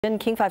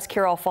King 5's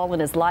Carol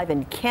Fallon is live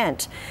in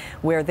Kent,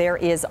 where there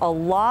is a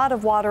lot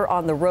of water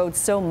on the road,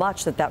 so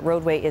much that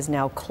roadway is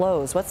now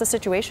closed. What's the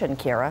situation,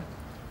 Kara?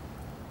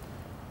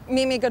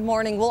 Mimi, good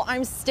morning. Well,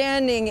 I'm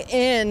standing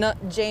in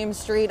James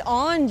Street,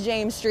 on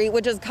James Street,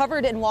 which is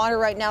covered in water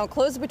right now,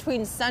 closed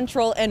between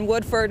Central and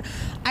Woodford.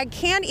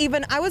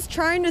 I was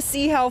trying to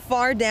see how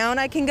far down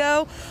I can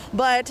go,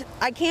 but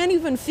I can't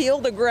even feel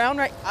the ground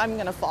right. I'm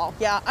gonna fall.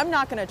 Yeah, I'm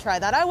not gonna try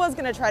that. I was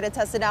gonna try to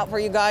test it out for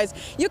you guys.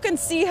 You can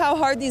see how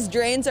hard these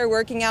drains are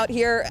working out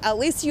here. At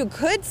least you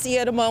could see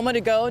it a moment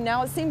ago.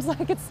 Now it seems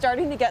like it's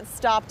starting to get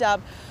stopped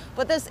up.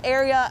 But this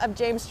area of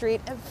James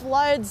Street, it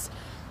floods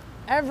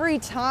every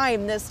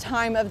time this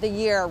time of the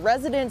year.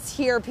 Residents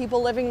here,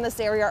 people living in this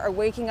area are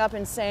waking up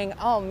and saying,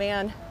 oh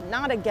man,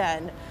 not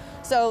again.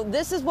 So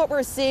this is what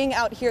we're seeing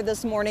out here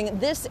this morning.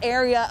 This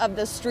area of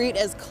the street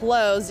is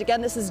closed. Again,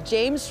 this is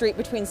James Street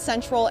between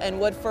Central and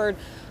Woodford.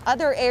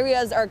 Other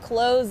areas are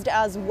closed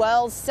as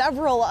well,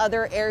 several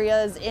other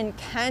areas in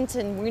Kent,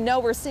 and we know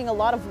we're seeing a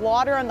lot of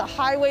water on the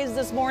highways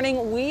this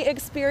morning. We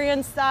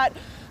experienced that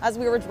as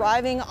we were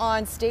driving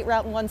on State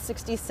Route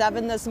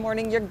 167 this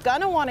morning. You're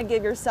gonna wanna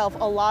give yourself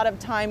a lot of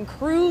time.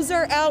 Crews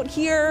are out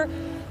here.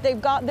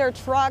 They've got their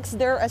trucks.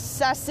 They're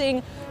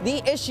assessing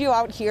the issue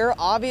out here.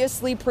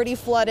 Obviously pretty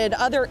flooded.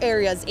 Other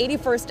areas,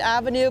 81st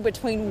Avenue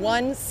between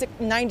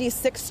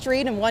 196th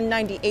Street and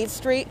 198th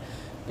Street.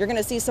 You're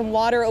gonna see some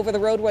water over the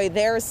roadway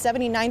there.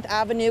 79th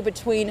Avenue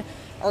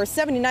or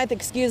 79th,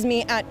 excuse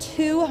me, at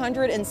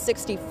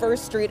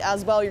 261st Street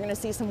as well. You're gonna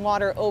see some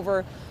water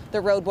over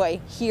the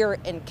roadway here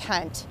in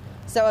Kent.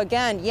 So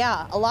again,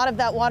 yeah, a lot of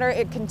that water,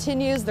 it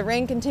continues. The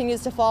rain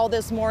continues to fall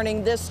this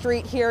morning. This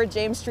street here,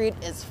 James Street,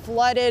 is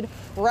flooded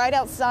right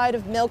outside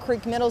of Mill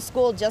Creek Middle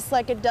School, just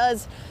like it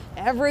does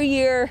every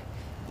year.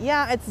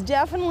 Yeah, it's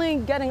definitely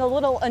getting a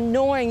little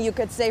annoying, you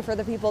could say, for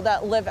the people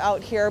that live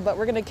out here, but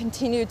we're gonna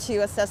continue to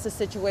assess the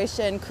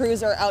situation.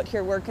 Crews are out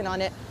here working on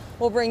it.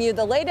 We'll bring you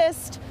the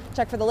latest.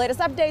 Check for the latest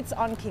updates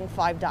on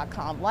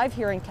king5.com. Live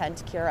here in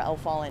Kent, Kara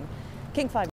Fallon, King 5.